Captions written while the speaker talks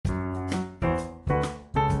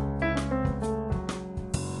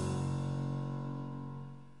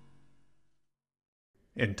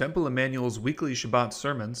In Temple Emmanuel's weekly Shabbat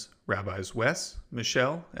sermons, Rabbis Wes,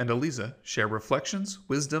 Michelle, and Eliza share reflections,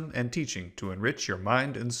 wisdom, and teaching to enrich your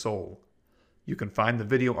mind and soul. You can find the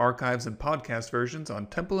video archives and podcast versions on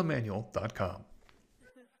templeemmanuel.com.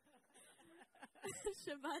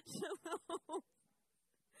 Shabbat Shalom.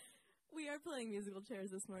 We are playing musical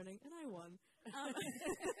chairs this morning, and I won.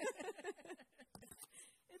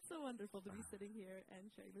 It's so wonderful to be sitting here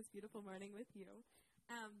and sharing this beautiful morning with you.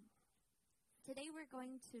 Today we're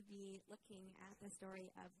going to be looking at the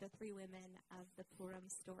story of the three women of the Purim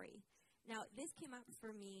story. Now, this came up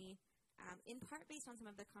for me in part based on some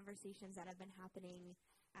of the conversations that have been happening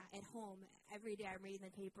at home. Every day I'm reading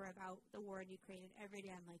the paper about the war in Ukraine, and every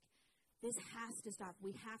day I'm like, this has to stop.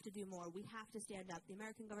 We have to do more. We have to stand up. The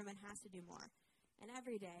American government has to do more. And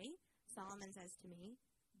every day, Solomon says to me,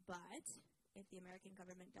 but if the American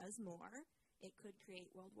government does more, it could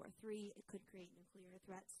create World War III. It could create nuclear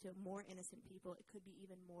threats to more innocent people. It could be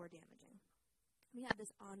even more damaging. We have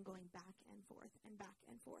this ongoing back and forth and back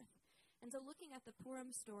and forth. And so looking at the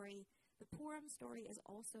Purim story is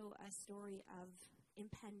also a story of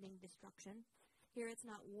impending destruction. Here it's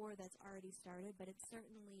not war that's already started, but it's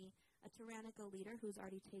certainly a tyrannical leader who's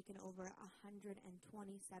already taken over 127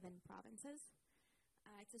 provinces.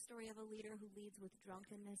 It's a story of a leader who leads with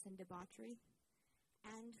drunkenness and debauchery,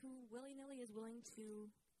 and who willy-nilly is willing to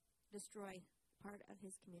destroy part of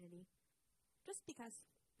his community just because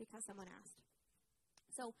someone asked.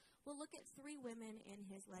 So we'll look at three women in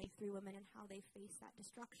his life, three women and how they face that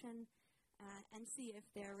destruction, and see if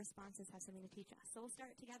their responses have something to teach us. So we'll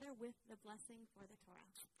start together with the blessing for the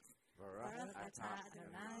Torah. Baruch atah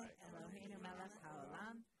Adonai Eloheinu melech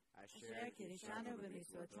haolam, asher kirishanu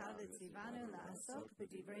b'mitzvotav v'tzivanu la'asok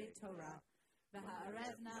b'divrei Torah.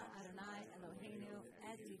 V'ha'arevna Adonai Eloheinu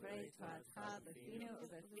et divrei Toratcha b'finu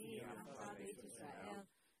u'b'fi amcha b'Beit Yisrael,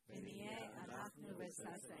 v'niyeh anachnu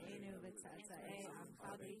v'tzatza'enu v'tzatza'ei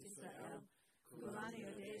amcha b'Beit Yisrael, kulanu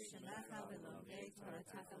yodei shemecha v'lomdei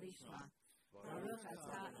Toratcha lishma. Baruch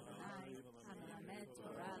atah Adonai hamelamed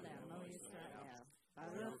Torah le'amo Yisrael.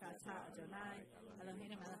 Baruch atah Adonai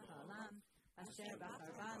Eloheinu melech haolam, asher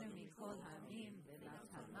b'charbanu mikol ha'amim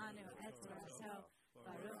v'natalmanu et Torato.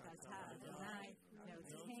 Baruch atah Adonai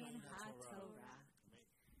notein ha'Torah.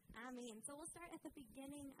 Amen. So we'll start at the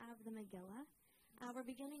beginning of the Megillah. We're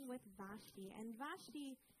beginning with Vashti, and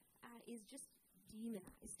Vashti is just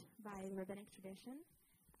demonized by the rabbinic tradition,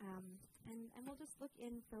 and we'll just look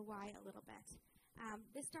in for why a little bit.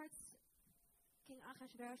 This starts. King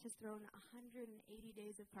Achashverosh has thrown 180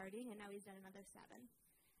 days of partying, and now he's done another 7.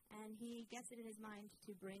 And he gets it in his mind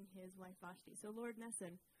to bring his wife Vashti. So Lord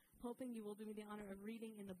Nesson, hoping you will do me the honor of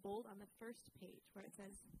reading in the bold on the first page where it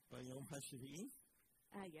says, Bayom HaShevi'i?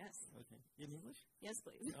 Yes. Okay. In English? Yes,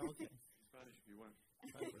 please. Oh, okay. Spanish if you want.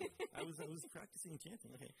 I was practicing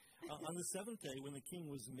chanting. Okay. On the 7th day, when the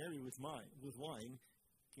king was merry with wine,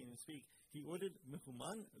 can't even speak, he ordered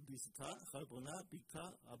Mehuman, Bizta, Charbona,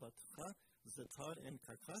 Bika, Abatcha, Zatar, and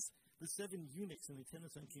Karkas, the 7 eunuchs in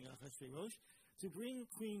attendance on King Ahasuerus, to bring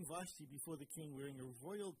Queen Vashti before the king wearing a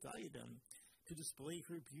royal diadem to display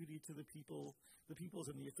her beauty to the peoples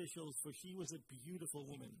and the officials, for she was a beautiful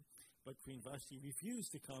woman. But Queen Vashti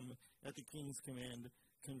refused to come at the king's command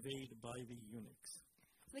conveyed by the eunuchs.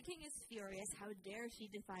 The king is furious. How dare she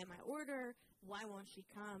defy my order? Why won't she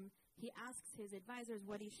come? He asks his advisors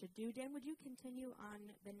what he should do. Dan, would you continue on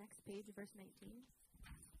the next page, verse 19?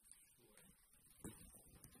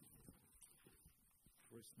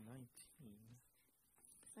 Verse 19.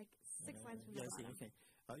 It's like 6 lines from the bottom. Okay.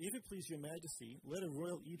 If it please your majesty, let a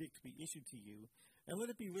royal edict be issued to you, and let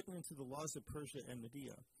it be written into the laws of Persia and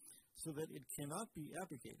Media, so that it cannot be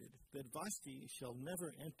abrogated, that Vashti shall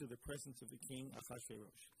never enter the presence of the king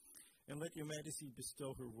Ahasuerus. And let your majesty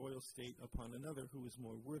bestow her royal state upon another who is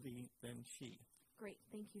more worthy than she. Great,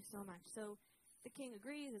 thank you so much. So the king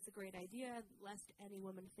agrees it's a great idea, lest any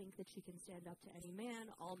woman think that she can stand up to any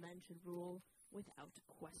man. All men should rule without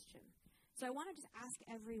question. So I want to just ask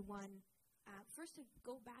everyone, first to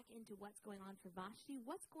go back into what's going on for Vashti.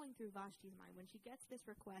 What's going through Vashti's mind? When she gets this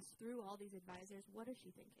request through all these advisors, what is she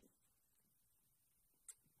thinking?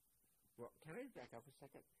 Well, can I back up a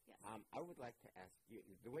second? Yes. I would like to ask you,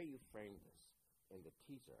 the way you framed this in the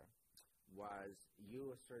teaser was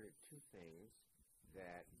you asserted 2 things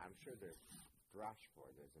that I'm sure there's drash for.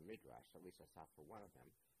 There's a midrash, at least I saw for one of them.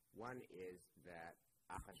 One is that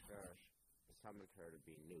Ahasuerus summoned her to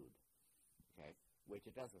be nude, okay, which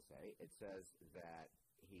it doesn't say. It says that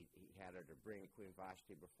he had her to bring Queen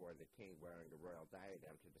Vashti before the king wearing a royal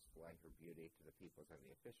diadem to display her beauty to the peoples and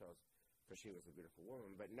the officials, for she was a beautiful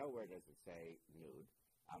woman, but nowhere does it say nude.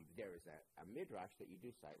 There is a midrash that you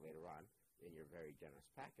do cite later on, in your very generous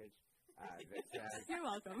package that says, You're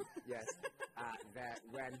welcome. yes, that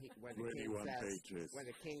when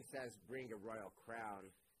the king says bring a royal crown,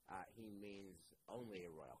 he means only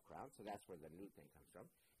a royal crown. So that's where the new thing comes from.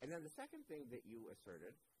 And then the second thing that you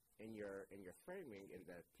asserted in your framing in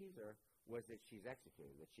the teaser was that she's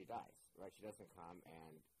executed, that she dies, right? She doesn't come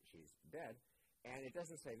and she's dead. And it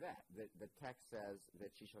doesn't say that. The text says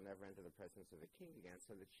that she shall never enter the presence of the king again,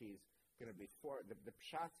 so that she's going to be the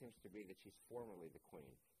shot seems to be that she's formerly the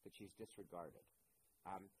queen, that she's disregarded.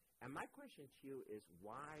 And my question to you is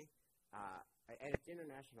why, and it's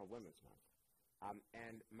International Women's Month,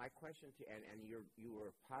 and my question to and you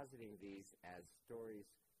were positing these as stories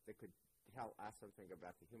that could tell us something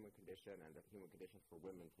about the human condition and the human condition for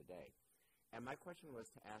women today. And my question was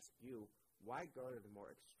to ask you, why go to the more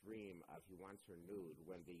extreme of he wants her nude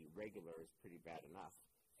when the regular is pretty bad enough?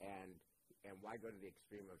 And why go to the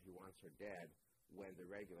extreme of he wants her dead when the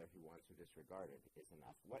regular he wants her disregarded is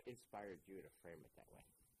enough? What inspired you to frame it that way?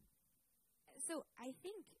 So I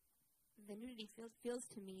think the nudity feels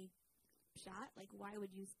to me shot. Like, why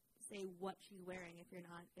would you say what she's wearing if you're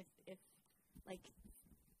not, if like,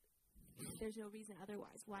 there's no reason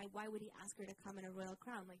otherwise. Why would he ask her to come in a royal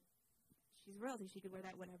crown? Like, she's royalty. She could wear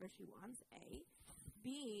that whenever she wants, A.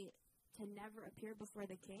 B, to never appear before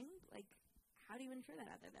the king. Like, how do you ensure that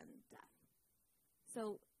other than death?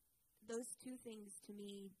 So those two things, to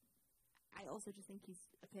me, I also just think he's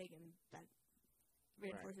a pagan. That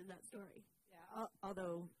reinforces that story. Yeah,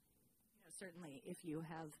 although, certainly if you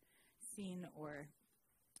have seen or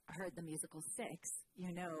heard the musical Six,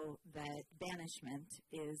 you know that banishment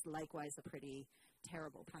is likewise a pretty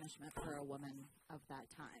terrible punishment for a woman of that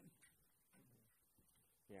time.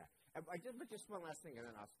 Yeah. But just one last thing, and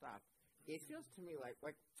then I'll stop. It feels to me like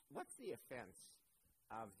what's the offense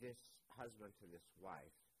of this husband to this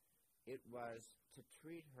wife? It was to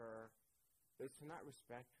treat her, it was to not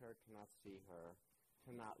respect her, to not see her,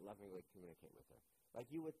 to not lovingly communicate with her.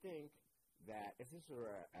 Like, you would think that if this were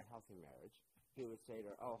a healthy marriage, he would say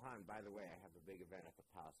to her, oh, hon, by the way, I have a big event at the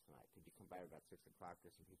palace tonight. Could you come by about 6 o'clock?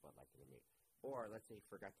 There's some people I'd like you to meet. Or let's say he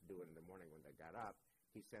forgot to do it in the morning when they got up.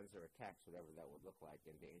 He sends her a text, whatever that would look like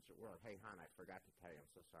in the ancient world. Hey, hon, I forgot to tell you. I'm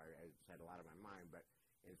so sorry. I said a lot on my mind, but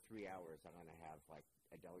in 3 hours I'm going to have, like,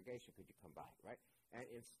 a delegation. Could you come by, right? And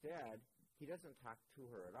instead, he doesn't talk to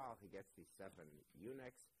her at all. He gets these 7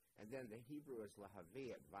 eunuchs. And then the Hebrew is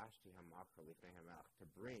lahavi at Vashti hamakar lifnei hamelech, to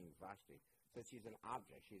bring Vashti. So she's an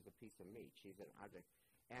object. She's a piece of meat. She's an object.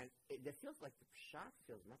 And it feels like the pshat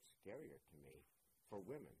feels much scarier to me for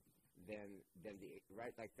women than the,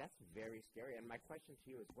 right? Like, that's very scary. And my question to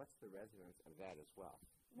you is, what's the resonance of that as well?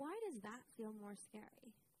 Why does that feel more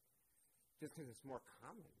scary? Just because it's more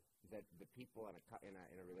common that the people in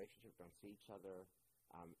a relationship don't see each other.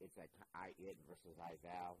 It's like I it versus I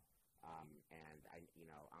thou. And I'm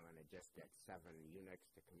going to just get 7 eunuchs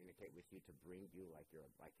to communicate with you, to bring you like you're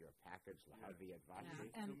a package, lahavi at Vashti.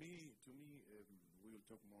 Yeah. To me, we'll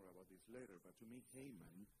talk more about this later. But to me,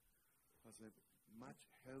 Haman has a much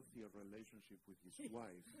healthier relationship with his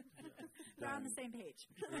wife. They're on the same page.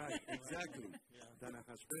 Right, exactly. Than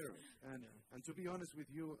Ahasuerus. And to be honest with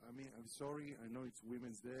you, I mean, I'm sorry. I know it's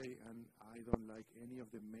Women's Day, and I don't like any of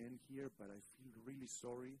the men here, but I feel really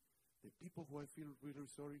sorry. The people who I feel really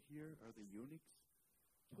sorry here are the eunuchs.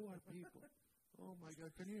 Poor people. Oh, my God.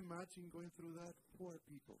 Can you imagine going through that? Poor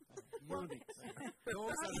people. Eunuchs. Those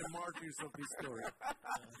are the martyrs of this story.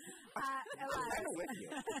 All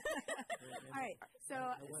right. So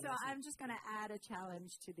I'm just going to add a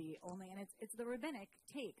challenge to the only, and it's the rabbinic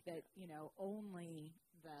take that, only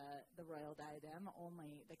the royal diadem,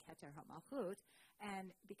 only the Keter HaMalchut,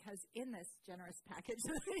 and because in this generous package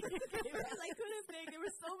that we gave us, I couldn't think, there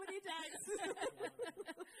were so many texts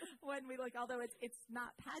when we look, although it's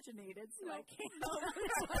not paginated, so I can't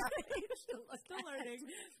still learning.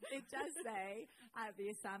 It does say,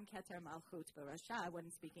 V'yisam Keter Malchut B'Rasha,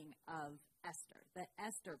 when speaking of Esther, that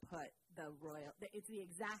Esther put the royal, it's the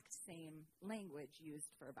exact same language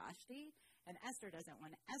used for Vashti, and Esther doesn't.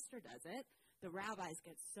 When Esther does it, the rabbis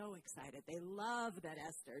get so excited. They love that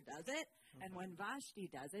Esther does it. Okay. And when Vashti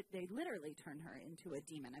does it, they literally turn her into a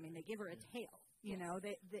demon. I mean, they give her a tail.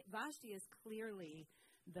 Vashti is clearly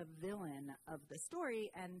the villain of the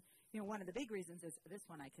story. And, one of the big reasons is this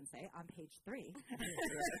one I can say on page 3. It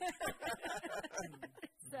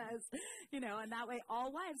says, and that way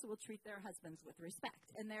all wives will treat their husbands with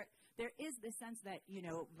respect. And there is this sense that,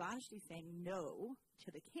 Vashti saying no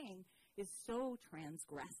to the king is so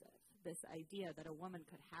transgressive. This idea that a woman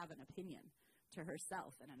could have an opinion to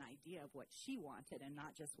herself and an idea of what she wanted and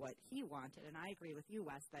not just what he wanted. And I agree with you,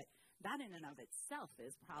 Wes, that in and of itself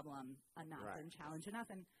is problem enough and challenge enough.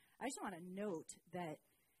 And I just want to note that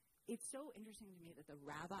it's so interesting to me that the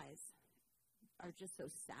rabbis are just so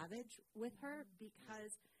savage with her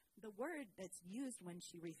because the word that's used when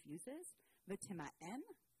she refuses, v'tima'en,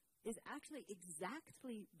 is actually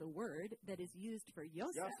exactly the word that is used for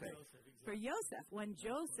Yosef. For Yosef, when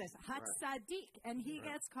Joseph Hatzadik, and he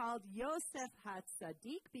gets called Yosef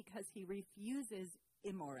Hatzadik because he refuses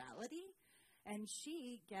immorality, and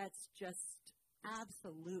she gets just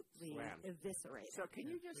absolutely eviscerated. So can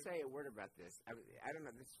you just say a word about this? I don't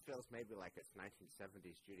know, this feels maybe like it's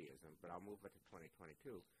 1970s Judaism, but I'll move it to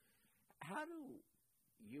 2022. How do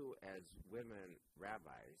you as women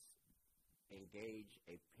rabbis engage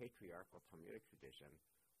a patriarchal Talmudic tradition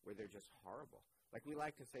where they're just horrible? Like, we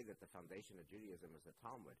like to say that the foundation of Judaism is the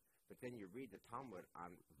Talmud, but then you read the Talmud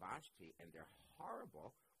on Vashti, and they're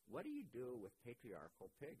horrible. What do you do with patriarchal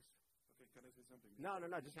pigs? Okay, can I say something? No,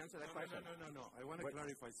 just answer that question. No. I want to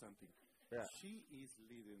clarify something. Yeah. She is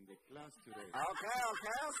leading the class today.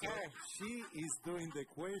 Okay. She is doing the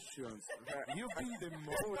questions. You've been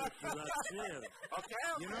demoted to that chair. Okay.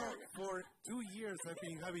 You know, for 2 years I've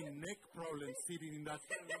been having neck problems sitting in that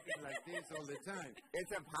chair looking like this all the time.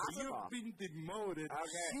 It's impossible. You've been demoted.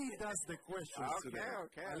 Okay. She does the questions today.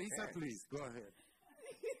 Okay. Alisa, please, go ahead.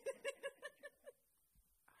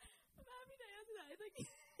 I'm happy to answer that. I think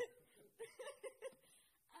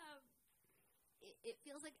it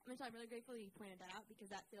feels like, Michelle, I'm really grateful you pointed that out because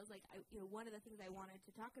that feels like, one of the things I wanted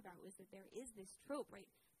to talk about was that there is this trope, right?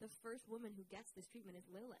 The first woman who gets this treatment is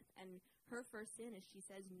Lilith, and her first sin is she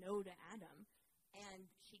says no to Adam, and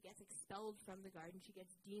she gets expelled from the garden. She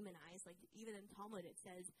gets demonized. Like, even in Talmud, it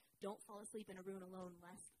says, don't fall asleep in a room alone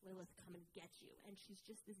lest Lilith come and get you. And she's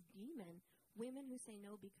just this demon. Women who say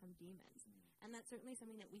no become demons. And that's certainly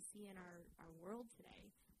something that we see in our world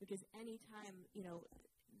today, because anytime,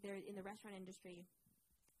 there in the restaurant industry,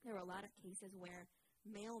 there were a lot of cases where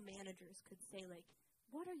male managers could say, like,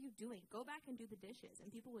 what are you doing? Go back and do the dishes. And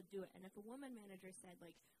people would do it. And if a woman manager said,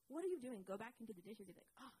 like, what are you doing? Go back and do the dishes. You'd be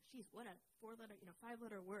like, oh, geez, what a 4-letter,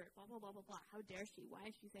 5-letter word, blah, blah, blah, blah, blah. How dare she? Why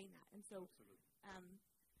is she saying that? And so,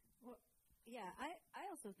 I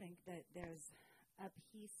also think that there's a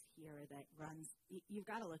piece here that runs, you've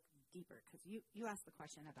got to look deeper, because you asked the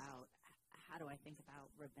question about how do I think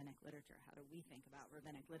about rabbinic literature? How do we think about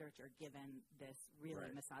rabbinic literature given this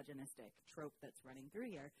really misogynistic trope that's running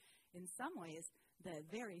through here? In some ways, the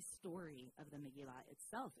very story of the Megillah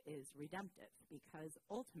itself is redemptive, because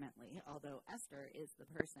ultimately, although Esther is the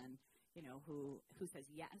person, who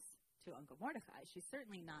says yes to Uncle Mordechai, she's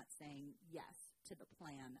certainly not saying yes to the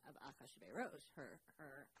plan of Achashverosh, her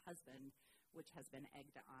husband, which has been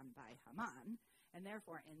egged on by Haman. And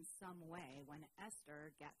therefore, in some way, when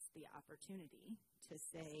Esther gets the opportunity to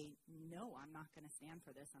say, no, I'm not going to stand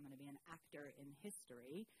for this, I'm going to be an actor in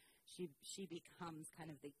history, she becomes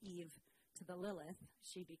kind of the Eve to the Lilith.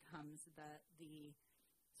 She becomes the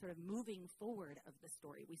sort of moving forward of the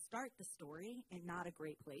story. We start the story in not a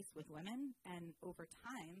great place with women, and over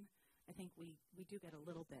time, I think we do get a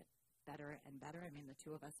little bit better and better. I mean, the two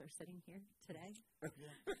of us are sitting here today.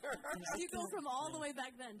 You go from all the way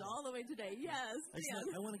back then to all the way today. Yes.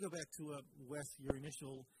 I want to go back to, Wes, your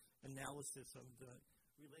initial analysis of the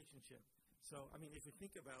relationship. So, I mean, if you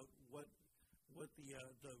think about what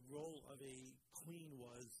the role of a queen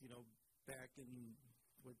was, back in,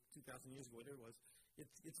 2,000 years ago, whatever it was,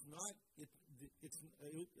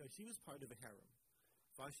 she was part of a harem.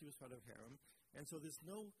 Vashti was part of a harem. And so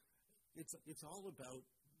it's all about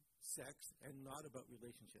sex and not about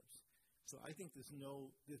relationships. So I think there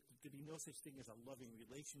could be no such thing as a loving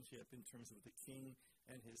relationship in terms of the king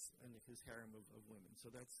and his harem of women.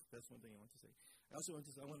 So that's one thing I want to say. I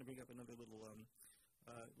want to bring up another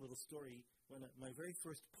little story. When my very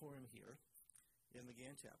first Purim here in the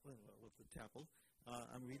Gan Chapel, with the chapel,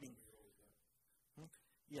 I'm reading. Huh?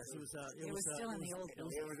 Yes, it was still in the old. It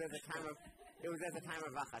was at the time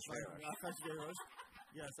of Achashverosh.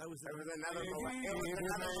 Yes, I was. There was another millennium.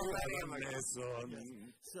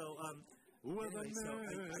 So, I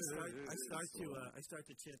start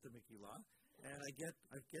to chant the Megillah, and I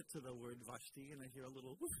get to the word Vashti, and I hear a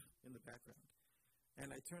little whoof in the background,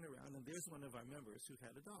 and I turn around, and there's one of our members who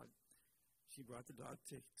had a dog. She brought the dog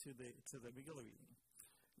to the Megillah reading.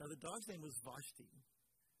 Now the dog's name was Vashti.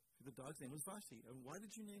 The dog's name was Vashti. And why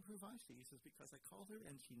did you name her Vashti? He says, because I call her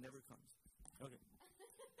and she never comes. Okay.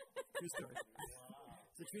 True story.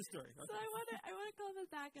 It's a true story. Okay. So I want to call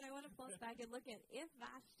this back, and I want to pull us back and look at if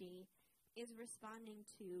Vashti is responding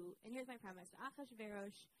to, and here's my premise: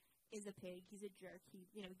 Achashverosh is a pig. He's a jerk. He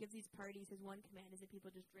gives these parties. His one command is that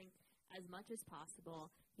people just drink as much as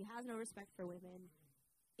possible. He has no respect for women.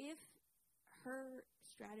 If her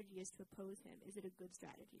strategy is to oppose him, is it a good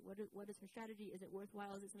strategy? What is her strategy? Is it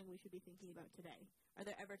worthwhile? Is it something we should be thinking about today? Are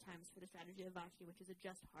there ever times for the strategy of Vashti which is a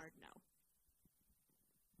just hard no?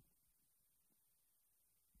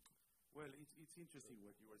 Well, it's interesting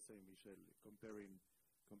what you were saying, Michelle, comparing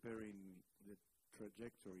the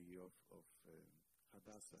trajectory of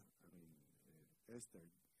Hadassah, Esther.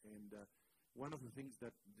 And one of the things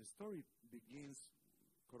that the story begins,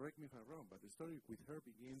 correct me if I'm wrong, but the story with her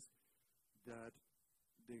begins that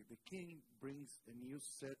the king brings a new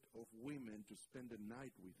set of women to spend the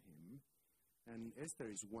night with him, and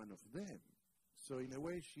Esther is one of them. So in a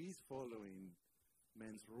way, she's following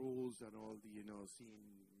men's rules and all the,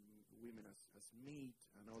 seeing women as meat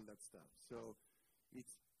and all that stuff. So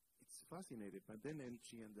it's fascinating, but then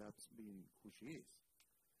she ends up being who she is.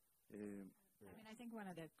 I think one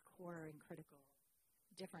of the core and critical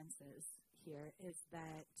differences here is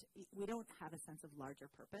that we don't have a sense of larger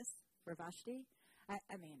purpose for Vashti.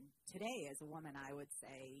 Today as a woman, I would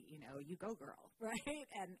say, you go girl, right?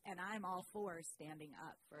 And I'm all for standing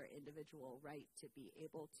up for individual right to be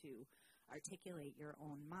able to articulate your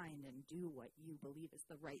own mind and do what you believe is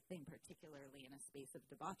the right thing, particularly in a space of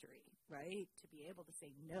debauchery, right? To be able to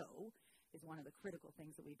say no is one of the critical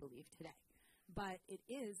things that we believe today. But it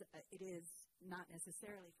is not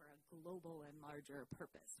necessarily for a global and larger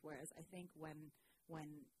purpose. Whereas I think when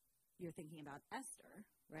you're thinking about Esther,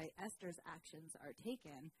 right? Esther's actions are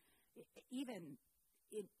taken, even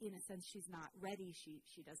in a sense she's not ready.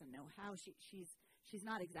 She doesn't know how. She's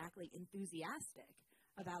not exactly enthusiastic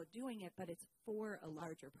about doing it, but it's for a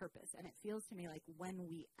larger purpose. And it feels to me like when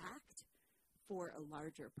we act for a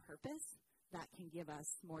larger purpose, that can give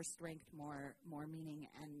us more strength, more meaning,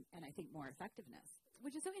 and I think more effectiveness.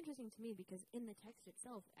 Which is so interesting to me because in the text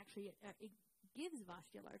itself, actually, it gives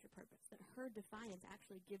Vashti a larger purpose, that her defiance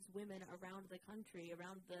actually gives women around the country,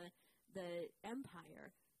 around the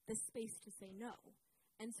empire, the space to say no.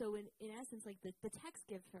 And so in essence, like the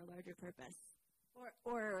text gives her a larger purpose.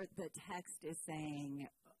 Or the text is saying,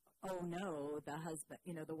 oh no, the husband,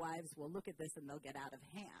 the wives will look at this and they'll get out of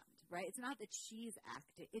hand, right? It's not that she's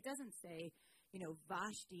acting. It doesn't say,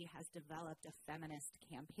 Vashti has developed a feminist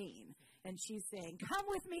campaign and she's saying, come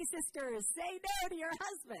with me, sisters, say no to your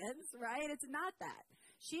husbands, right? It's not that.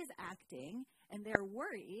 She's acting and they're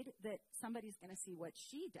worried that somebody's going to see what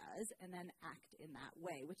she does and then act in that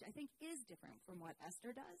way, which I think is different from what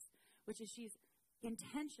Esther does, which is she's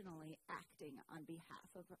intentionally acting on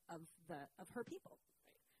behalf of her people.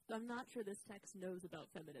 So I'm not sure this text knows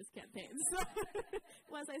about feminist campaigns.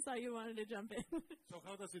 Unless I saw you wanted to jump in. So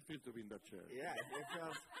how does it feel to be in that chair? Yeah,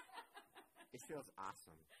 it feels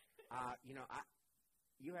awesome.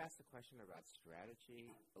 You asked the question about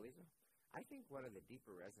strategy, Elisa. I think one of the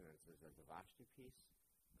deeper resonances of the Vashti piece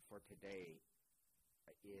for today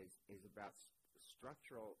is about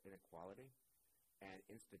structural inequality and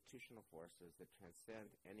institutional forces that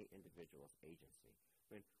transcend any individual's agency.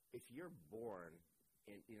 If you're born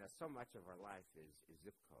in, so much of our life is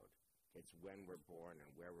zip code. It's when we're born and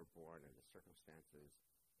where we're born and the circumstances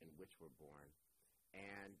in which we're born.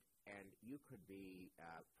 And you could be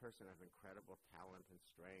a person of incredible talent and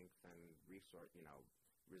strength and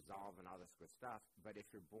resolve and all this good stuff. But if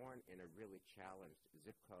you're born in a really challenged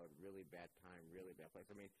zip code, really bad time, really bad place,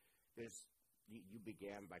 you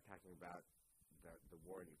began by talking about the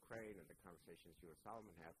war in Ukraine and the conversations you and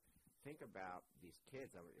Solomon have. Think about these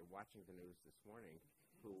kids. I was watching the news this morning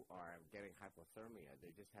who are getting hypothermia. They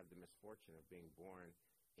just have the misfortune of being born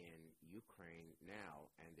in Ukraine now,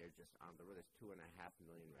 and they're just on the road. There's 2.5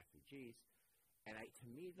 million refugees. And to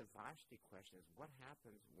me, the Vashti question is what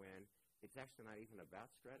happens when it's actually not even about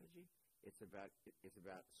strategy. It's about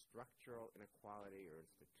structural inequality or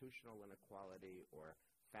institutional inequality or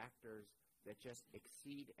factors that just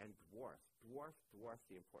exceed and dwarf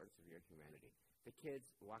the importance of your humanity. The kids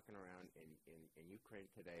walking around in Ukraine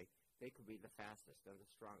today, they could be the fastest and the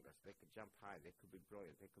strongest. They could jump high. They could be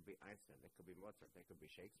brilliant. They could be Einstein. They could be Mozart. They could be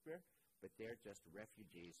Shakespeare. But they're just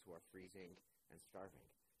refugees who are freezing and starving.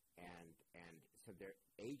 And so their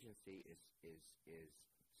agency is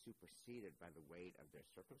superseded by the weight of their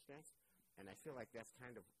circumstance. And I feel like that's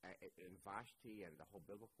kind of, in Vashti and the whole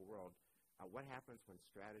biblical world, what happens when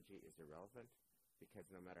strategy is irrelevant? Because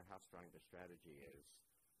no matter how strong the strategy is,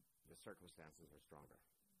 the circumstances are stronger.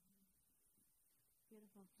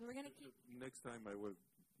 Beautiful. So we're going to keep... Next time I will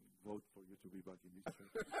vote for you to be back in this chair.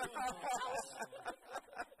 All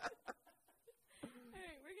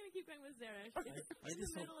right, we're going to keep going with Zeresh. It's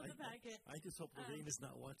the middle of the packet. I just hope Lorraine is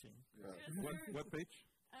not watching. What page?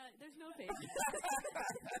 There's no page.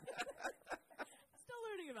 Still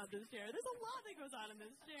learning about about this share. There's a lot that goes on in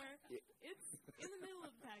this share. It's in the middle of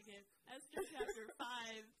the packet. Esther chapter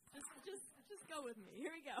 5. Just go with me. Here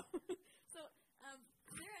we go. So,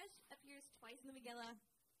 Zeresh appears twice in the Megillah.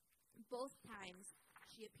 Both times,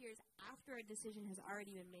 she appears after a decision has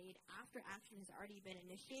already been made, after action has already been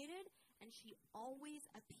initiated, and she always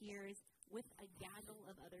appears with a gaggle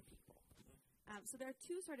of other people. So there are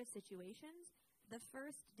two sort of situations. The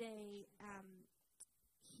first day,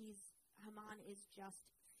 Haman is just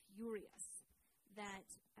furious that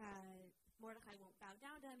Mordecai won't bow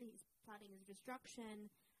down to him. He's plotting his destruction,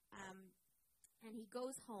 and he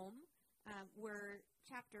goes home. We're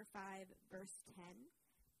chapter 5, verse 10.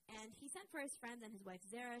 And he sent for his friends and his wife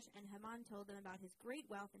Zeresh, and Haman told them about his great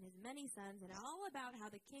wealth and his many sons, and all about how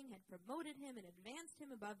the king had promoted him and advanced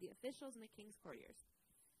him above the officials in the king's courtiers.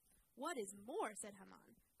 What is more, said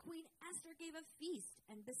Haman, Queen Esther gave a feast,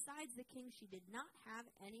 and besides the king, she did not have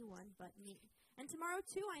anyone but me. And tomorrow,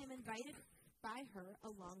 too, I am invited by her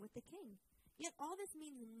along with the king. Yet all this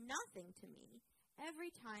means nothing to me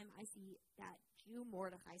every time I see that Jew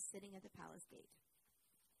Mordecai sitting at the palace gate.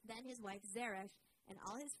 Then his wife Zeresh and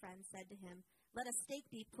all his friends said to him, Let a stake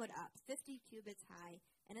be put up, 50 cubits high,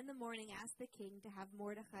 and in the morning ask the king to have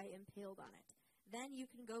Mordecai impaled on it. Then you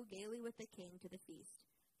can go gaily with the king to the feast.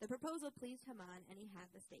 The proposal pleased Haman, and he had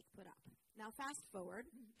the stake put up. Now fast forward.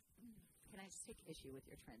 Can I just take issue with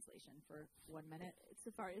your translation for 1 minute? It's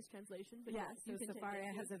Safaria's translation, but yeah, yes, so Safaria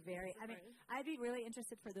has a very, I mean, I'd be really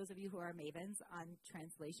interested for those of you who are mavens on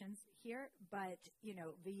translations here, but, you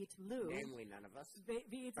know, V'yitlu. Namely, none of us.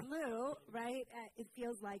 V'yitlu, right, it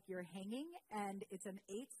feels like you're hanging, and it's an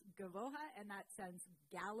eitz gavoha, and that sounds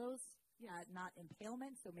gallows, not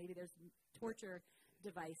impalement, so maybe there's torture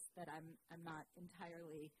device that I'm not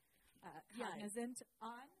entirely cognizant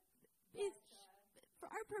on. For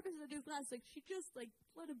our purposes of this class, like, she just, like,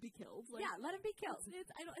 let him be killed. Like, yeah, let him be killed.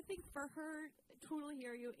 I think for her, totally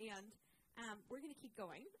hear you, and we're going to keep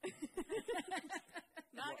going.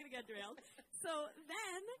 Not going to get derailed. So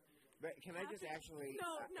then... But can I just actually...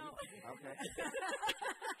 No. Okay.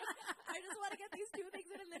 I just want to get these two things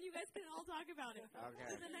in, and then you guys can all talk about it. Okay.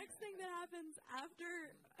 So the next thing that happens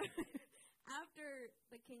after... After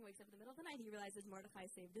the king wakes up in the middle of the night, he realizes Mordecai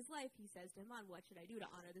saved his life. He says to Haman, what should I do to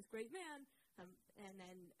honor this great man? And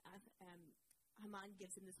then Haman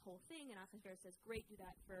gives him this whole thing, and Ahasuerus says, great, do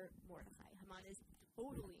that for Mordecai. Haman is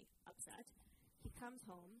totally upset. He comes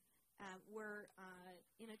home. We're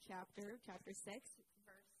in a chapter 6,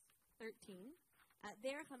 verse 13.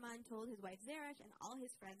 There Haman told his wife Zeresh and all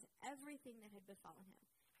his friends everything that had befallen him.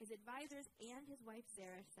 His advisors and his wife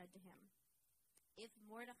Zeresh said to him, if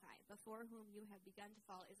Mordecai, before whom you have begun to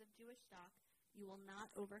fall, is of Jewish stock, you will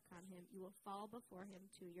not overcome him. You will fall before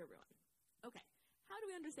him to your ruin. Okay. How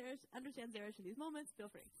do we understand Zeresh in these moments?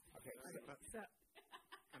 Feel free. Okay. So,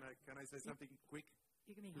 can I say something quick?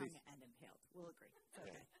 You can be hung and impaled. We'll agree.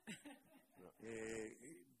 Okay.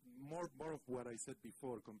 More of what I said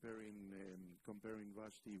before, comparing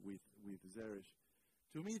Vashti with Zeresh.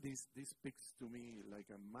 To me, this speaks to me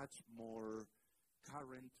like a much more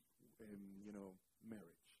current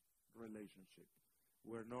marriage, relationship,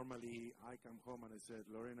 where normally I come home and I said,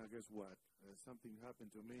 Lorena, guess what? Something happened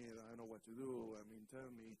to me. I don't know what to do. I mean, tell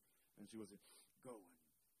me. And she was like, go on.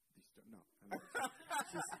 No.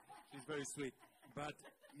 She's very sweet. But,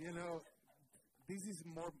 this is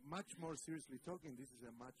much more seriously talking. This is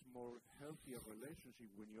a much more healthier relationship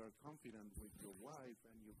when you are confident with your wife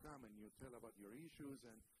and you come and you tell about your issues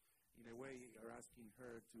and in a way you're asking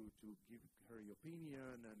her to give her your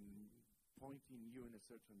opinion and pointing you in a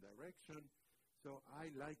certain direction. So I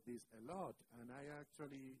like this a lot, and I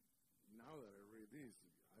actually, now that I read this,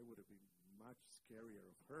 I would have been much scarier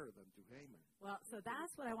of her than to Haman. Well, so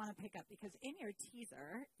that's what I want to pick up, because in your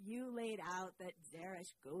teaser, you laid out that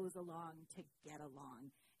Zeresh goes along to get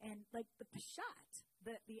along. And like the Peshat,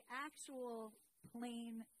 the actual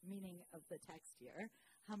plain meaning of the text here,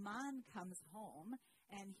 Haman comes home,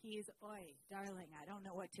 and he's, oi, darling, I don't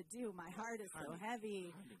know what to do. My heart is so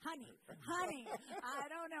heavy. Honey,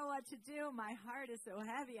 I don't know what to do. My heart is so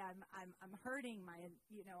heavy. I'm hurting.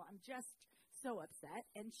 I'm just so upset.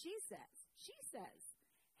 And she says,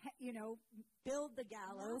 build the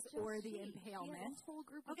gallows or the impalement. A whole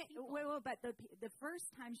group of people. Wait, but the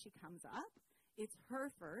first time she comes up, it's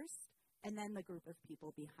her first, and then the group of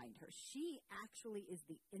people behind her. She actually is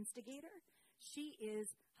the instigator. She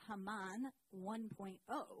is Haman 1.0,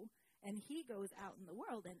 and he goes out in the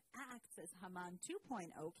world and acts as Haman 2.0,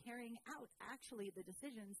 carrying out actually the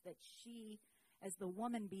decisions that she, as the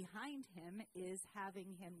woman behind him, is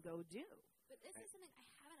having him go do. But this is something I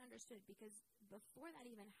haven't understood, because before that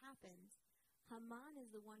even happens, Haman is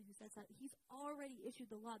the one who sets out. He's already issued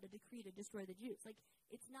the law, the decree to destroy the Jews. Like,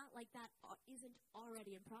 it's not like that isn't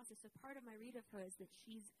already in process. So part of my read of her is that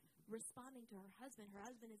she's responding to her husband. Her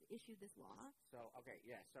husband has issued this law. So, okay,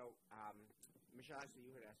 yeah. So, Michelle, actually,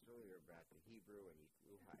 you had asked earlier about the Hebrew and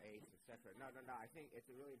Eight, etc. No. I think it's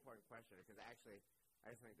a really important question because actually,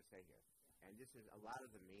 I have something to say here. And this is a lot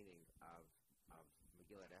of the meaning of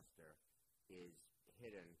Megillat Esther is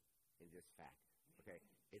hidden in this fact. Okay,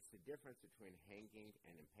 it's the difference between hanging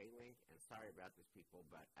and impaling. And sorry about this, people,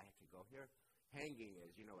 but I have to go here. Hanging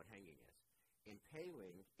is, you know what hanging is.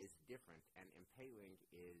 Impaling is different, and impaling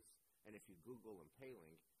is, and if you Google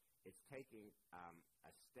impaling, it's taking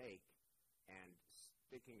a stake and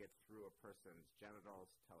sticking it through a person's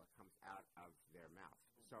genitals till it comes out of their mouth.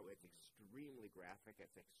 So it's extremely graphic.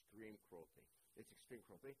 It's extreme cruelty.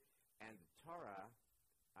 And the Torah,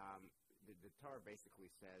 the Torah basically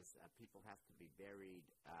says people have to be buried,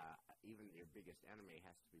 even your biggest enemy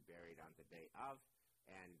has to be buried on the day of,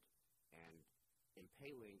 and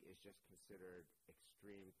impaling is just considered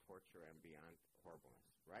extreme torture and beyond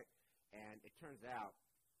horribleness, right? And it turns out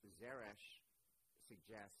Zeresh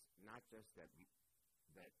suggests not just that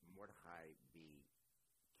Mordechai be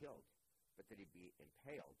killed, but that he be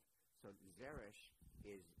impaled. So Zeresh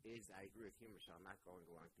is I agree with you, Michelle, not going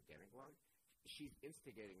along to getting along. She's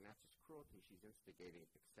instigating not just cruelty, she's instigating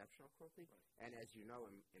exceptional cruelty. Right. And as you know,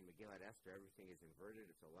 in Megillat Esther, everything is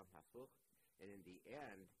inverted. It's a lav hafuch. And in the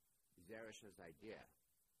end, Zeresh's idea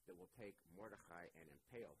that will take Mordechai and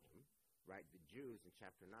impale him, right? The Jews in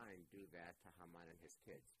chapter 9 do that to Haman and his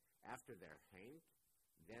kids. After they're hanged,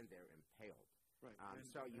 then they're impaled. Right.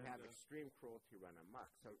 So you have extreme cruelty run amok.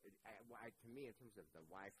 So to me, in terms of the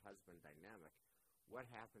wife-husband dynamic, what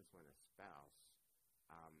happens when a spouse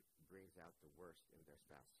brings out the worst in their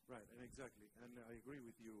spouse? Right, and exactly. And I agree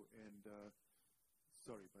with you. And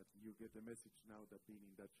sorry, but you get the message now that being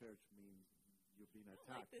in that church means you've been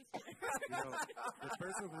attacked. The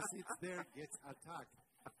person who sits there gets attacked.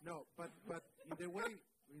 No, but in the way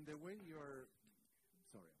you're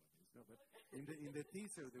sorry about this. No, but in the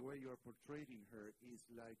teaser, the way you are portraying her is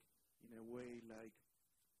like in a way like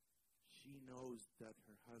she knows that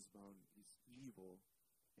her husband is evil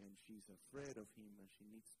and she's afraid of him and she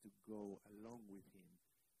needs to go along with him.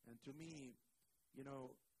 And to me,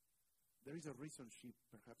 there is a reason she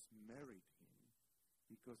perhaps married him,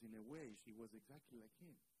 because in a way she was exactly like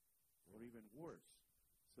him, or even worse.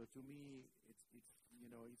 So to me,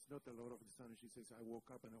 it's not a lot of the time she says, I woke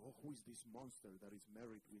up and, who is this monster that is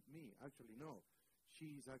married with me? Actually, no.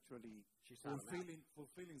 She's actually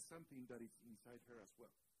fulfilling something that is inside her as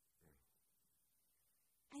well.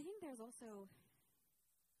 I think there's also,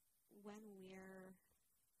 when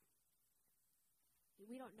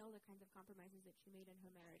we don't know the kinds of compromises that she made in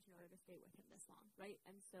her marriage in order to stay with him this long, right?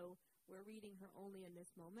 And so we're reading her only in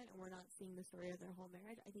this moment, and we're not seeing the story of their whole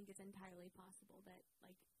marriage. I think it's entirely possible that,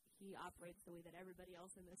 he operates the way that everybody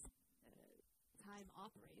else in this time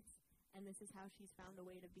operates, and this is how she's found a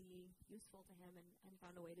way to be useful to him and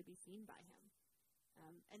found a way to be seen by him.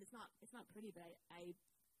 And it's not pretty, but I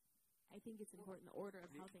think it's important, the order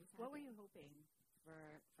of how things happen. What were you hoping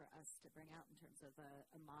for us to bring out in terms of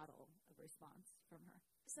a model of response from her?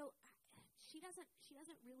 So she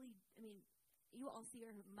doesn't really, you all see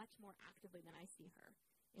her much more actively than I see her,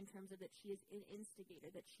 in terms of that she is an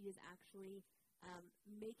instigator, that she is actually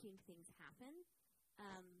making things happen.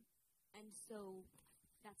 And so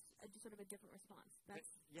that's sort of a different response.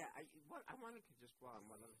 I wanted to just dwell on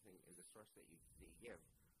one other thing in the source that you give.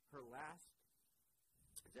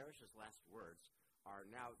 Zeresh's last words are,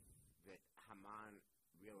 now that Haman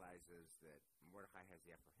realizes that Mordechai has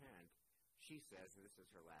the upper hand, she says, and this is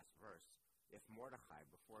her last verse, if Mordechai,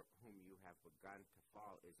 before whom you have begun to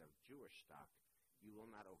fall, is of Jewish stock, you will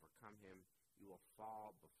not overcome him. You will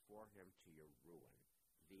fall before him to your ruin.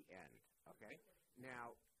 The end. Okay?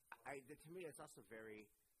 Now, to me, it's also very,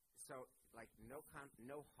 I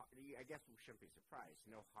guess we shouldn't be surprised.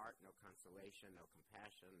 No heart, no consolation, no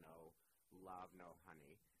compassion, no love, no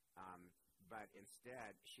honey. But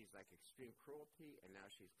instead, she's like extreme cruelty, and now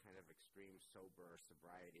she's kind of extreme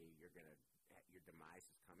sobriety. Your demise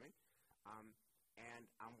is coming. And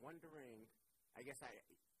I'm wondering,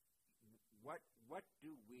 what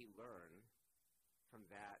do we learn from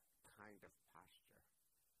that kind of posture?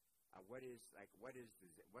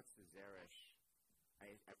 What's the Zeresh?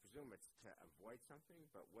 I presume it's to avoid something,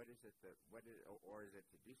 but or is it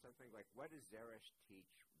to do something? What does Zeresh teach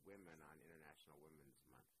women on International Women's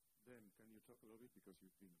Month? Then, can you talk a little bit, because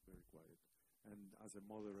you've been very quiet? And as a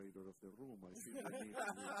moderator of the room, I feel I need to...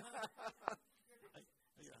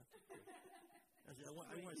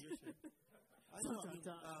 I want your share. I don't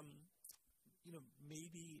know.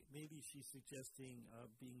 maybe she's suggesting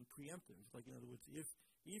being preemptive. Like, in other words,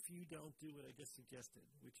 if you don't do what I just suggested,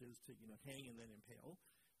 which is to hang and then impale,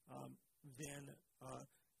 then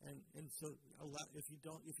so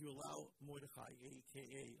if you allow Mordechai,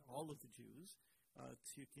 aka all of the Jews,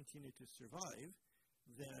 to continue to survive,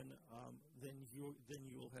 then you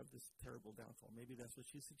will have this terrible downfall. Maybe that's what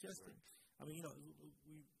she's suggesting. Right. I mean,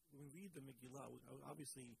 we read the Megillah.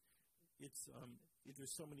 Obviously,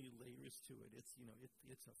 there's so many layers to it.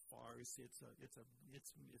 It's a farce. It's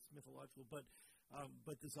mythological, but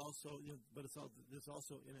there's also there's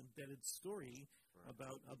also an embedded story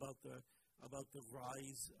about the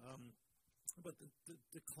rise, about the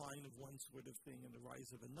decline of one sort of thing and the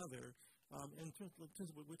rise of another. And in terms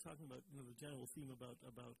of what we're talking about, the general theme about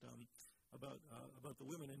the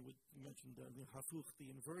women, and you mentioned the hafuch, the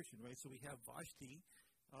inversion, right? So we have Vashti,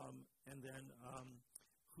 and then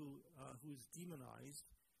who's demonized,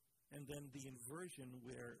 and then the inversion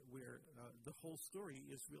where the whole story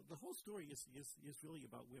is real. The whole story is really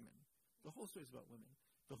about women. The whole story is about women.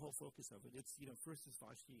 The whole focus of it. It's first is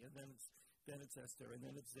Vashti, and then it's Esther, and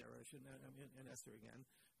then it's Zeresh, and Esther again.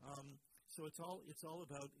 So it's all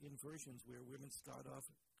about inversions where women start off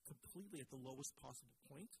completely at the lowest possible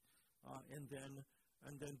point, and then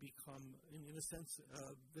become, in a sense,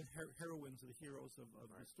 the heroines or the heroes of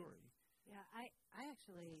the story. Yeah, I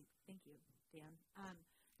actually, thank you, Dan.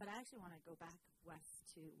 But I actually want to go back, Wes,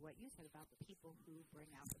 to what you said about the people who bring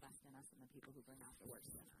out the best in us and the people who bring out the worst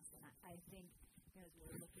in us. And I think, as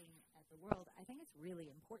we're looking at the world, I think it's really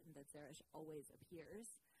important that Zeresh always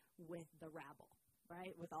appears with the rabble,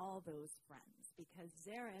 right, with all those friends, because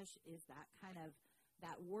Zeresh is that kind of,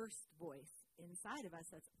 that worst voice inside of us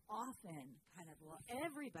that's often kind of, well,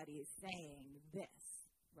 everybody's saying this,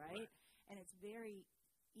 right? And it's very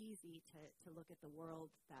easy to look at the world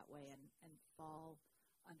that way and fall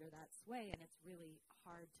under that sway, and it's really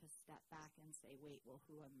hard to step back and say, wait, well,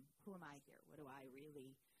 who am I here? What do I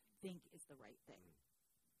really think is the right thing?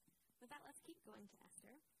 With that, let's keep going to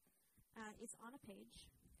Esther. It's on a page.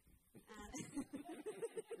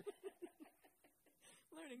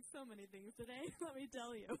 Learning so many things today, let me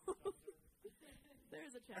tell you.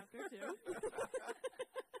 There's a chapter, too.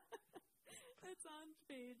 It's on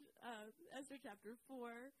page, Esther chapter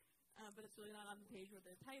 4, but it's really not on the page where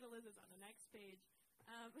the title is. It's on the next page.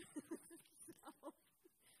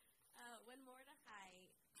 When Mordechai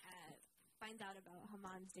finds out about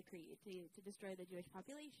Haman's decree to destroy the Jewish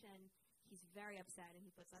population, he's very upset, and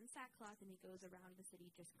he puts on sackcloth, and he goes around the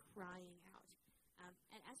city just crying out.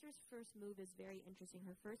 And Esther's first move is very interesting.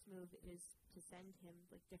 Her first move is to send him,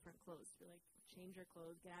 different clothes. To, change your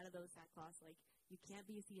clothes, get out of those sackcloths. You can't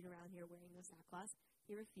be seen around here wearing those sackcloths.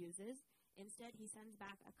 He refuses. Instead, he sends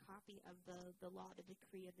back a copy of the law, the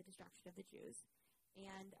decree of the destruction of the Jews,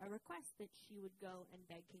 and a request that she would go and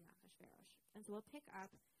beg King Ahasuerus. And so we'll pick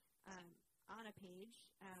up on a page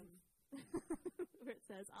where it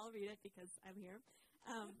says, I'll read it because I'm here,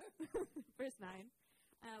 verse 9.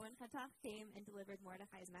 When Hathach came and delivered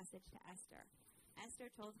Mordechai's message to Esther, Esther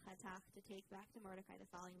told Hathach to take back to Mordechai the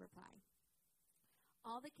following reply.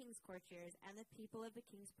 All the king's courtiers and the people of the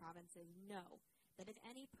king's provinces know that if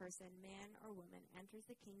any person, man or woman, enters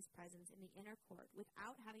the king's presence in the inner court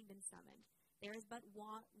without having been summoned, there is but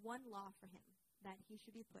one law for him, that he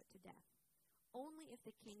should be put to death. Only if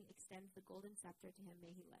the king extends the golden scepter to him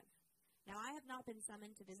may he live. Now I have not been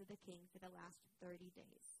summoned to visit the king for the last 30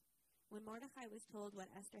 days. When Mordechai was told what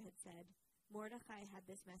Esther had said, Mordechai had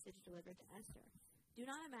this message delivered to Esther. Do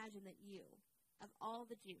not imagine that you, of all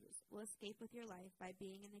the Jews, will escape with your life by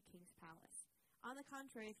being in the king's palace. On the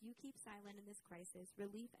contrary, if you keep silent in this crisis,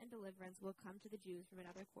 relief and deliverance will come to the Jews from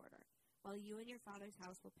another quarter, while you and your father's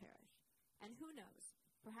house will perish. And who knows,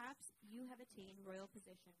 perhaps you have attained royal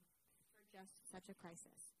position for just such a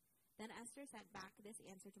crisis. Then Esther sent back this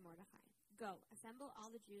answer to Mordechai. Go, assemble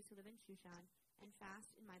all the Jews who live in Shushan, and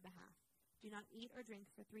fast in my behalf. Do not eat or drink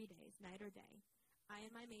for 3 days, night or day. I and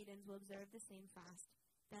my maidens will observe the same fast.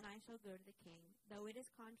 Then I shall go to the king, though it is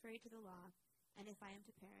contrary to the law, and if I am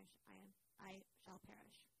to perish, I shall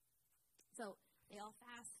perish. So they all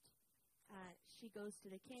fast. She goes to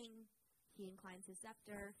the king. He inclines his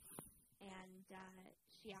scepter, and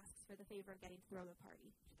she asks for the favor of getting to throw a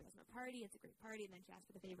party. She throws him a party. It's a great party, and then she asks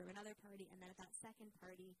for the favor of another party, and then at that second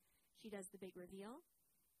party, she does the big reveal,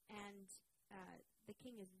 and the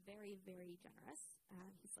king is very, very generous.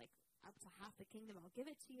 He's like, up to half the kingdom, I'll give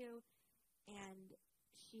it to you. And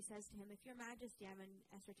she says to him, if your majesty, I'm in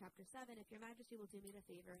Esther chapter 7, if your majesty will do me the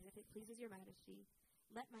favor, and if it pleases your majesty,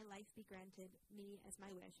 let my life be granted me as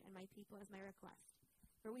my wish, and my people as my request.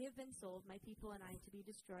 For we have been sold, my people and I, to be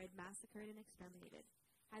destroyed, massacred, and exterminated.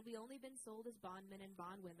 Had we only been sold as bondmen and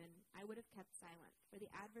bondwomen, I would have kept silent, for the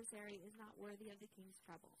adversary is not worthy of the king's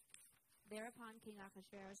trouble. Thereupon King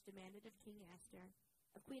Ahasuerus demanded of Queen Esther,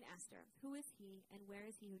 who is he, and where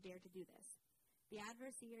is he who dared to do this? The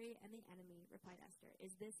adversary and the enemy, replied Esther,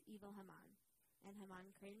 is this evil Haman. And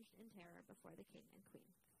Haman cringed in terror before the king and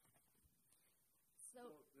queen.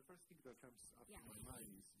 So the first thing that comes up to my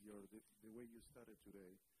mind is the way you started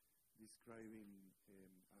today, describing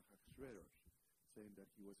Ahasuerus, saying that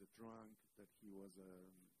he was a drunk, that he was a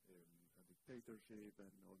dictatorship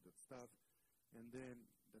and all that stuff, and then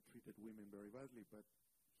that treated women very badly. But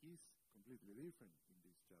he's completely different in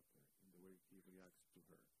this chapter, in the way he reacts to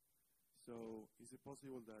her. So is it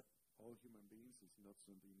possible that all human beings is not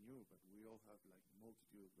something new, but we all have like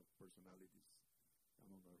multitude of personalities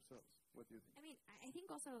among ourselves? What do you think? I mean, I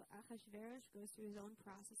think also Ahasuerus goes through his own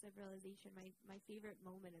process of realization. My favorite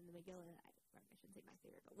moment in the Megillah, I shouldn't say my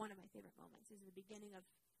favorite, but one of my favorite moments is the beginning of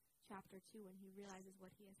chapter 2 when he realizes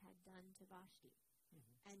what he has had done to Vashti.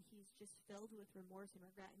 And he's just filled with remorse and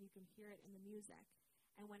regret, and you can hear it in the music.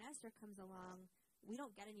 And when Esther comes along, we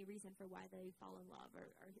don't get any reason for why they fall in love,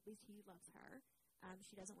 or at least he loves her.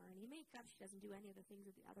 She doesn't wear any makeup. She doesn't do any of the things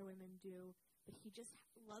that the other women do. But he just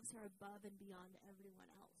loves her above and beyond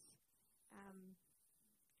everyone else.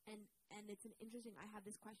 And it's an interesting, I have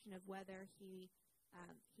this question of whether he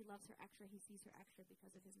loves her extra, he sees her extra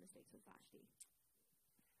because of his mistakes with Vashti.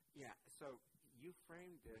 Yeah, so you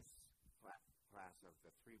framed this class of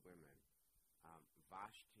the three women,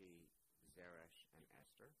 Vashti, Zeresh, and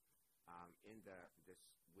Esther, in this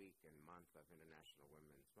week and month of International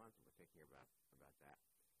Women's Month. We're thinking about that,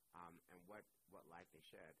 and what light they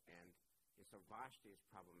shed. And so Vashti is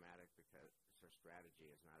problematic because her strategy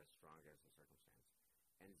is not as strong as the circumstance.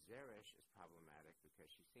 And Zeresh is problematic because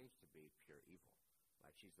she seems to be pure evil.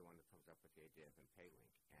 Like she's the one that comes up with the idea of impaling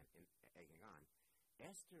and egging on.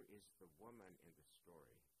 Esther is the woman in the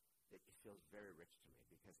story that feels very rich to me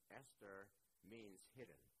because Esther means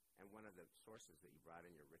hidden. And one of the sources that you brought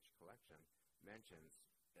in your rich collection mentions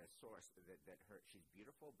a source that she's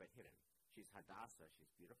beautiful but hidden. She's Hadassah, she's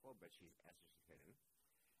beautiful, but she's Esther, she's hidden.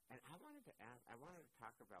 And I wanted to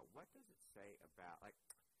talk about what does it say about, like,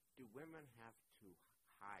 do women have to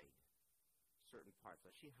hide certain parts?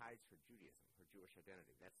 Like she hides her Judaism, her Jewish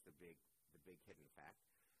identity. That's the big hidden fact.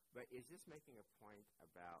 But is this making a point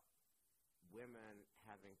about women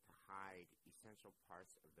having to hide essential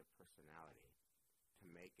parts of their personality to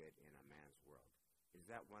make it in a man's world?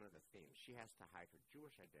 Is that one of the themes? She has to hide her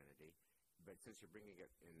Jewish identity, but since you're bringing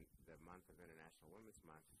it in the month of International Women's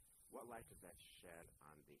Month, what light does that shed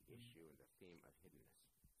on the issue and the theme of hiddenness?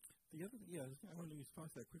 The other, I want to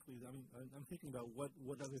respond to that quickly. I mean, I'm thinking about what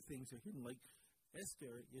other things are hidden. Like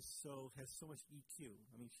Esther has so much EQ.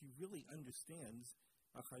 I mean, she really understands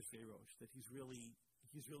Ahasuerus, that he's really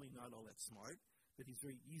not all that smart, that he's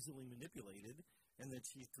very easily manipulated, and that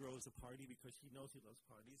she throws a party because she knows he loves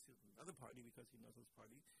parties, another party because he knows those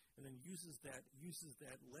parties, and then uses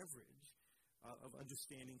that leverage of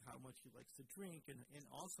understanding how much he likes to drink, and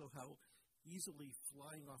also how easily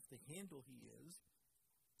flying off the handle he is,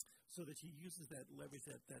 so that she uses that leverage,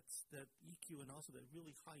 that EQ, and also that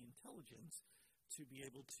really high intelligence to be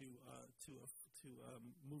able to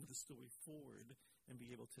move the story forward and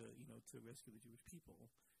be able to rescue the Jewish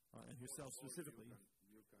people and herself specifically.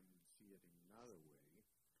 You can see it in another way.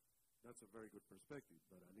 That's a very good perspective,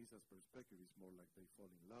 but Alisa's perspective is more like they fall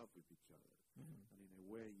in love with each other. Mm-hmm. And in a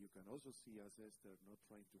way, you can also see as Esther not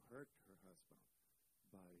trying to hurt her husband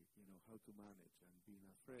by, how to manage and being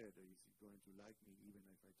afraid, is he going to like me even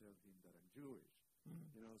if I tell him that I'm Jewish?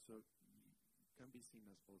 Mm-hmm. So it can be seen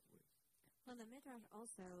as both ways. Well, the Midrash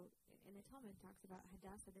also, in the Talmud, talks about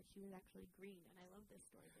Hadassah, that she was actually green, and I love this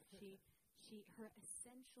story, that her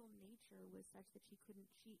essential nature was such that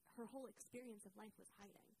her whole experience of life was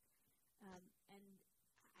hiding. And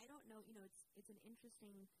I don't know, it's an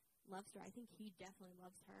interesting love story. I think he definitely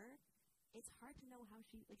loves her. It's hard to know how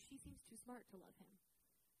she seems too smart to love him.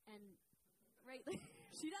 And, right,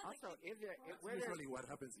 she does. Also, that's usually what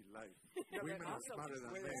happens in life. Women are smarter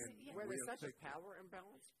than men. Where there's such a power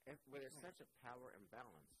imbalance,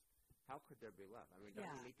 how could there be love? I mean,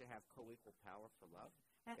 don't you need to have co-equal power for love?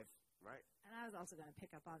 Right? And I was also going to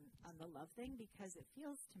pick up on the love thing, because it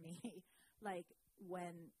feels to me like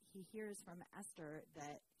when he hears from Esther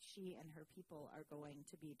that she and her people are going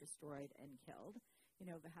to be destroyed and killed,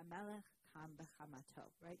 v'hamelech kam b'chamato,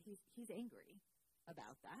 right? He's angry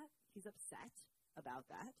about that. He's upset about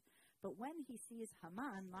that. But when he sees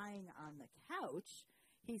Haman lying on the couch,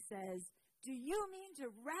 he says, "Do you mean to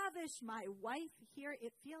ravish my wife here?"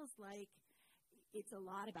 It feels like it's a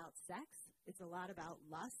lot about sex, It's a lot about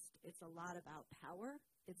lust. It's a lot about power.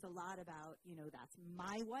 It's a lot about, that's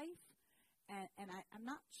my wife. And I'm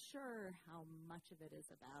not sure how much of it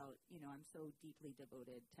is about, I'm so deeply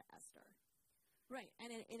devoted to Esther. Right.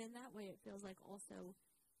 And in that way, it feels like also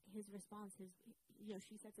his response,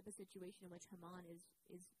 she sets up a situation in which Haman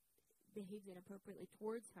behaves inappropriately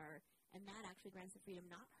towards her, and that actually grants the freedom,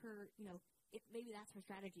 not her, maybe that's her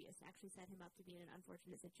strategy, is to actually set him up to be in an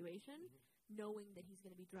unfortunate situation, knowing that he's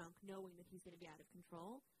going to be drunk, knowing that he's going to be out of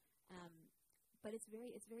control. But it's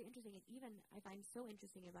very interesting, and even I find so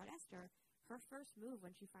interesting about Esther, her first move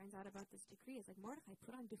when she finds out about this decree is like, Mordecai,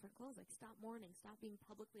 put on different clothes, like stop mourning, stop being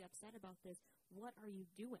publicly upset about this. What are you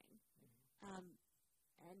doing?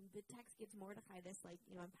 And the text gives Mordecai this,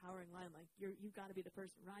 empowering line, like, you've got to be the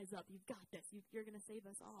person, rise up, you've got this, you're going to save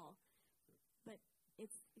us all. But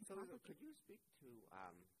it's so complicated. Could you speak to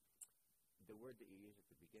the word that you used at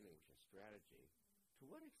the beginning, which is strategy? To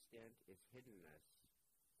what extent is hiddenness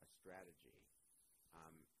a strategy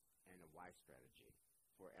and a wise strategy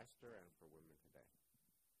for Esther and for women today?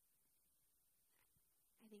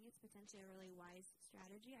 I think it's potentially a really wise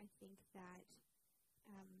strategy. I think that,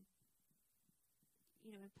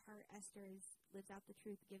 in part, Esther lives out the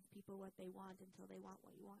truth, gives people what they want until they want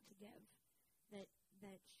what you want to give. That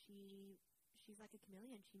she's like a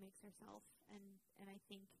chameleon. She makes herself, and I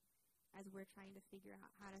think as we're trying to figure out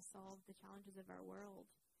how to solve the challenges of our world,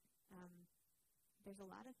 there's a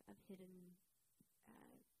lot of hidden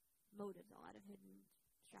motives, a lot of hidden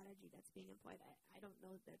strategy that's being employed. I don't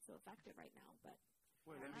know that it's so effective right now, but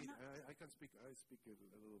well, I can speak. I speak a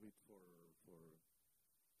little bit for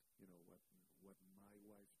what my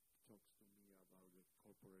wife talks to me about the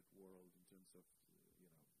corporate world in terms of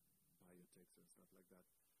biotechs and stuff like that.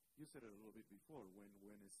 You said it a little bit before.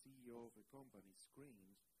 When a CEO of a company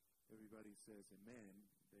screams, everybody says amen.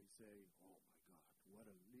 They say, "Oh my God, what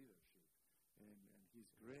a leadership!" And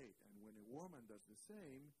he's great. And when a woman does the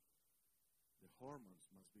same, the hormones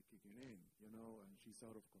must be kicking in, and she's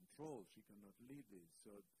out of control. She cannot lead this.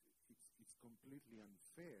 So it's completely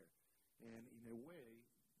unfair. And in a way,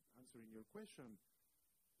 answering your question,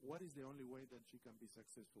 what is the only way that she can be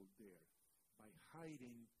successful there? By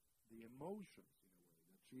hiding the emotions in a way,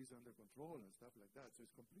 that she's under control and stuff like that. So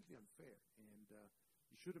it's completely unfair. And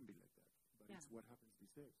it shouldn't be like that. But it's what happens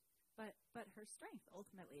these days. But her strength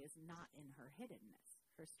ultimately is not in her hiddenness.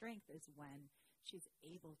 Her strength is when she's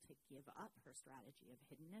able to give up her strategy of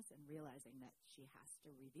hiddenness and realizing that she has to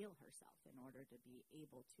reveal herself in order to be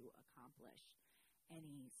able to accomplish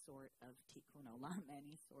any sort of tikkun olam,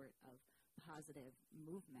 any sort of positive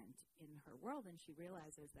movement in her world. And she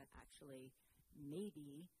realizes that actually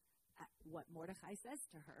maybe what Mordecai says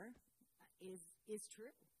to her is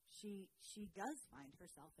true. She does find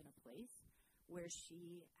herself in a place where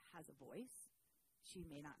she has a voice. She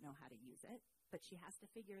may not know how to use it, but she has to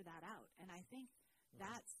figure that out. And I think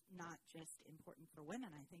that's not just important for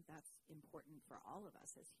women. I think that's important for all of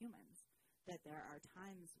us as humans, that there are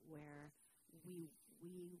times where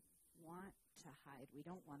we want to hide. We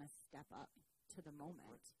don't want to step up to the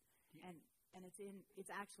moment. And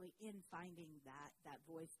it's actually in finding that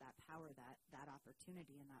voice, that power, that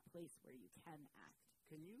opportunity in that place where you can act.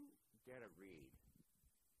 Can you get a read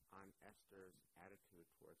on Esther's attitude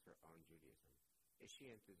towards her own Judaism? Is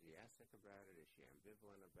she enthusiastic about it? Is she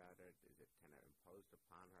ambivalent about it? Is it kind of imposed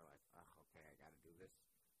upon her, like, oh, okay, I got to do this?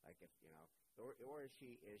 Like, if or is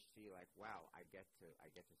she like, wow, I get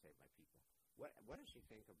to save my people? What does she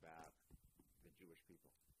think about the Jewish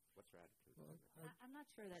people? What's her attitude? Well, I'm not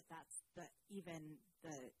sure that that's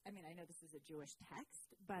I mean, I know this is a Jewish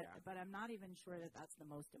text, but I'm not even sure that that's the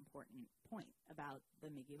most important point about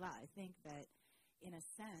the Megillah. I think that, in a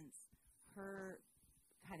sense, her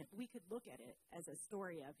we could look at it as a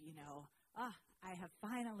story of, I have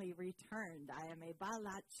finally returned. I am a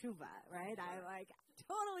Balat Tshuva, right? I'm like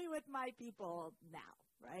totally with my people now,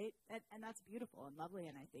 right? And that's beautiful and lovely,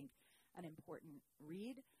 and I think an important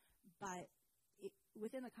read. But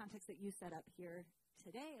within the context that you set up here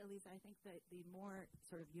today, Elisa, I think that the more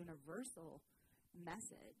sort of universal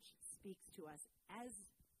message speaks to us as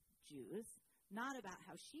Jews, not about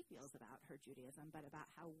how she feels about her Judaism, but about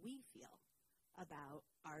how we feel about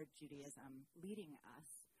our Judaism, leading us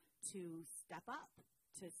to step up,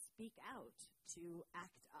 to speak out, to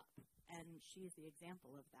act up. And she's the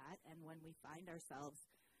example of that. And when we find ourselves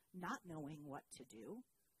not knowing what to do,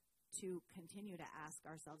 to continue to ask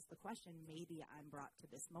ourselves the question, maybe I'm brought to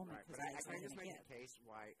this moment. Right, but I just make the case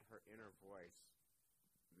why her inner voice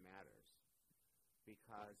matters.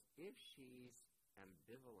 Because if she's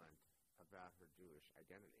ambivalent about her Jewish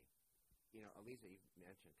identity, Elisa, you've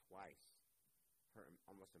mentioned twice her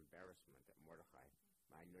almost embarrassment that Mordechai,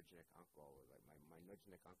 my Nujnik uncle, like my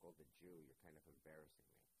Nujnik uncle, the Jew, you're kind of embarrassing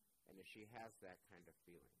me. And if she has that kind of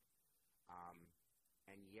feeling,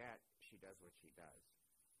 and yet she does what she does,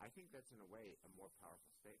 I think that's in a way a more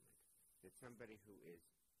powerful statement. That somebody who is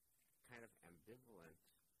kind of ambivalent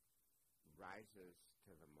rises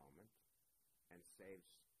to the moment and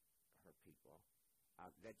saves her people.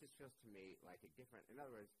 That just feels to me like a different, in other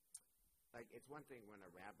words, like it's one thing when a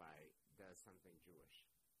rabbi does something Jewish,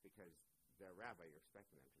 because they're a rabbi, you're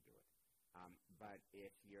expecting them to do it. But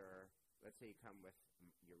if you're, let's say you come with,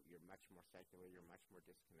 you're much more secular, you're much more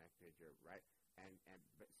disconnected, you're right,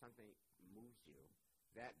 but something moves you,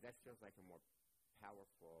 that feels like a more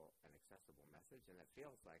powerful and accessible message, and it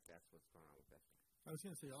feels like that's what's going on with Esther. I was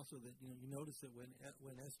going to say also that you notice that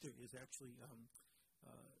when Esther is actually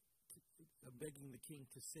begging the king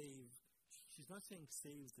to save, she's not saying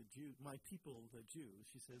save the Jew, my people, the Jews.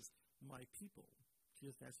 She says my people. She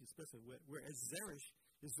doesn't actually specify. Whereas Zeresh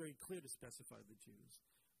is very clear to specify the Jews.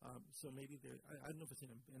 So maybe I don't know if it's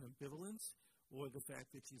an ambivalence or the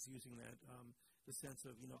fact that she's using that the sense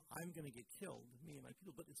of I'm going to get killed, me and my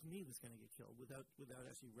people, but it's me that's going to get killed without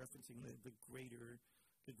actually referencing the greater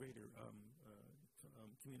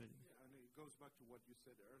community. Yeah, and it goes back to what you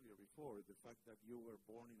said earlier before, the fact that you were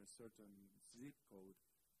born in a certain zip code,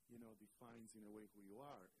 defines in a way who you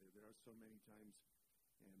are. There are so many times,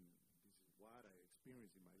 and this is what I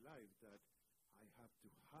experienced in my life, that I have to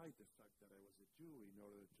hide the fact that I was a Jew in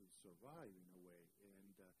order to survive in a way,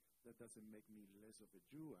 and that doesn't make me less of a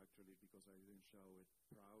Jew, actually, because I didn't show it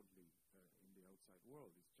proudly in the outside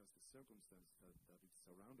world. It's just a circumstance that it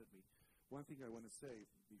surrounded me. One thing I want to say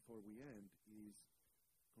before we end is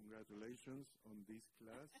congratulations on this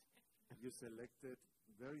class. You selected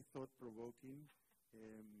very thought-provoking,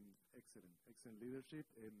 excellent leadership,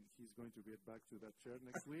 and he's going to get back to that chair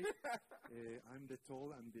next week. I'm the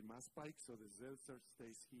tall and the mass spike, so the Zeltzer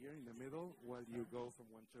stays here in the middle while you go from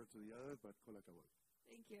one chair to the other, but kol hakavod.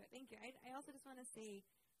 Thank you. I also just want to say,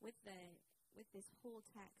 with this whole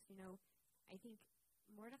text, I think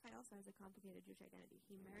Mordechai also has a complicated Jewish identity.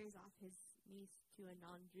 He marries off his niece to a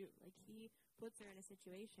non-Jew. Like, he puts her in a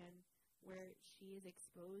situation where she is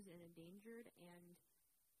exposed and endangered, and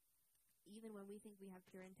even when we think we have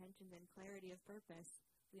pure intentions and clarity of purpose,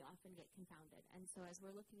 we often get confounded. And so as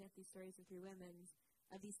we're looking at these stories of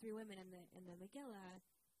these three women in the Megillah,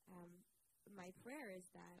 my prayer is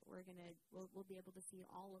that we'll be able to see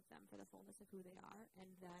all of them for the fullness of who they are,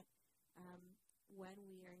 and that when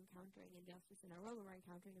we are encountering injustice in our world, when we're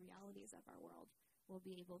encountering the realities of our world, we'll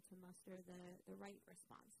be able to muster the right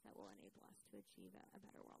response that will enable us to achieve a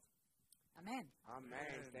better world. Amen.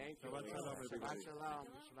 Amen. Thank you. Shabbat shalom, everybody. Shabbat shalom.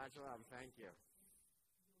 Shabbat shalom. Thank you.